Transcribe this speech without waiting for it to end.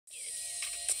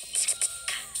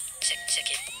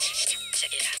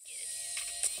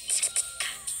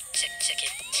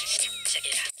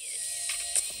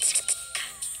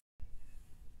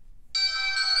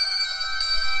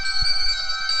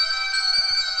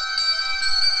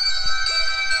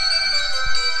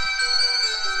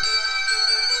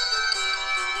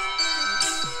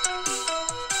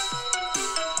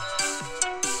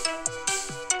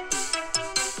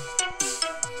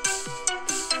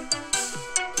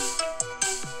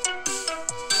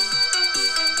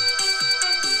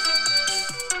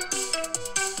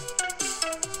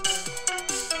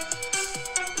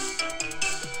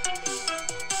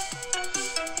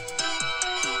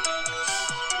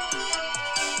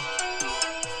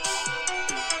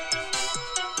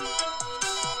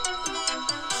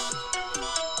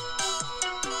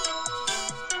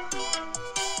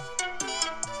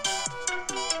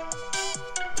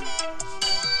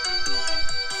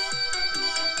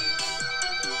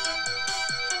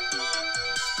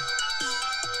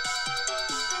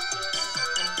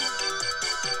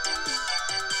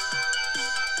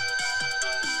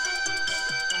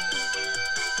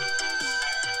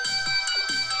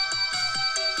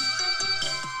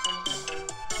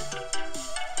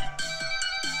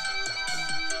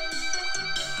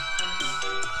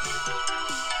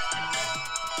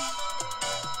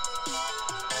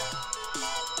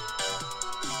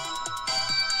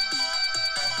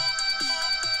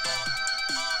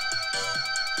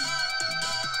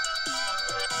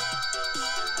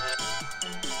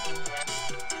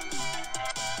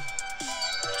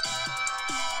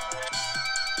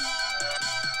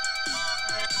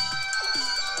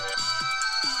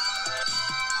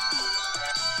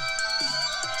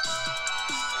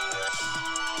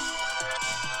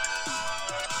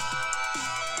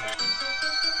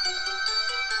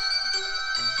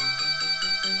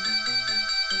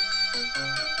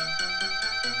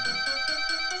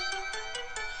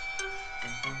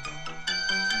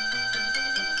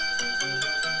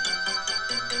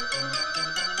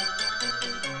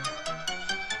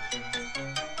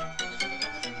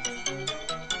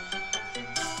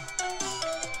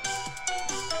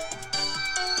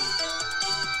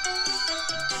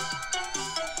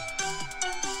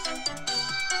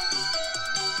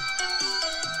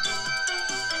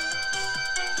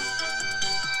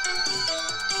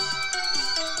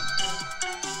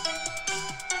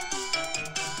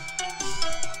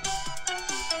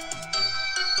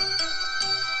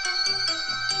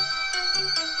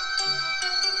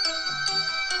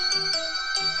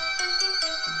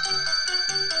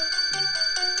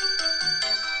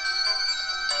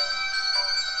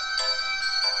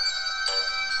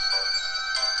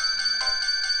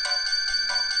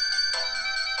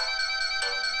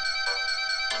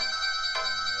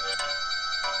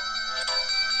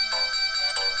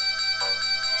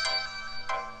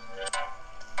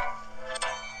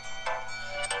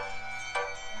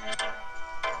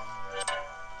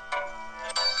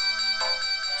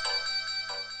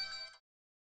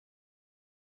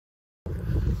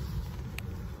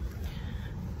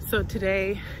So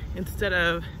today, instead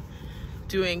of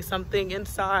doing something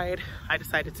inside, I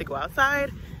decided to go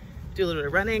outside, do a little bit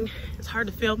of running. It's hard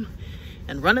to film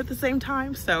and run at the same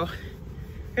time. So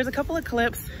here's a couple of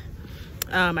clips.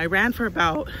 I ran for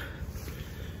about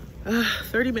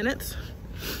 30 minutes.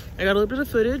 I got a little bit of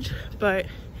footage, but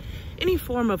any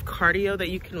form of cardio that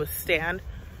you can withstand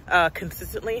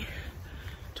consistently,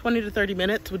 20 to 30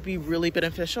 minutes would be really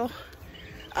beneficial.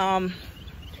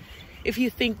 If you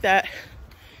think that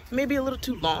maybe a little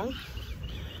too long,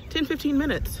 10-15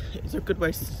 minutes is a good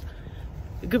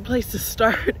place to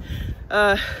start.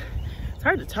 It's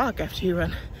hard to talk after you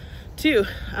run too.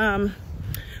 I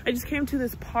just came to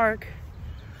this park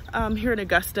here in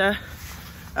Augusta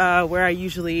where I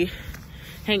usually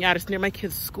hang out. It's near my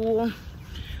kids' school.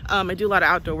 I do a lot of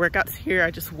outdoor workouts here.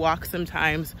 I just walk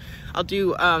sometimes. I'll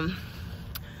do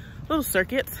little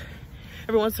circuits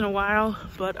every once in a while,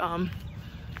 but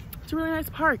it's a really nice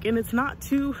park, and it's not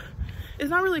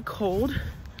really cold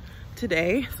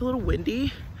today. It's a little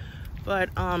windy, but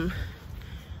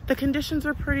the conditions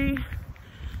are pretty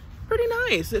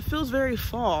nice. It feels very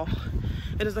fall.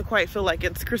 It doesn't quite feel like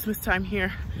it's Christmas time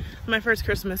here. My first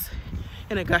Christmas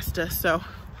in Augusta, so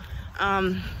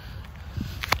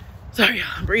sorry,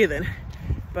 I'm breathing,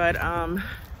 but I'm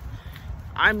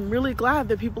really glad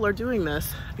that people are doing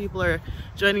this. People are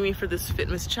joining me for this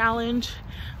Fitmas challenge.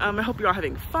 I hope you're all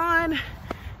having fun.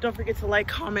 Don't forget to like,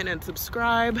 comment, and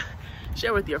subscribe.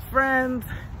 Share with your friends.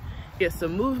 Get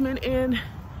some movement in.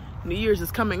 New Year's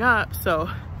is coming up, so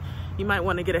you might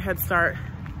want to get a head start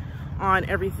on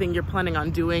everything you're planning on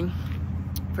doing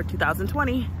for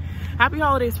 2020. Happy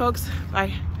holidays, folks.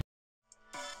 Bye.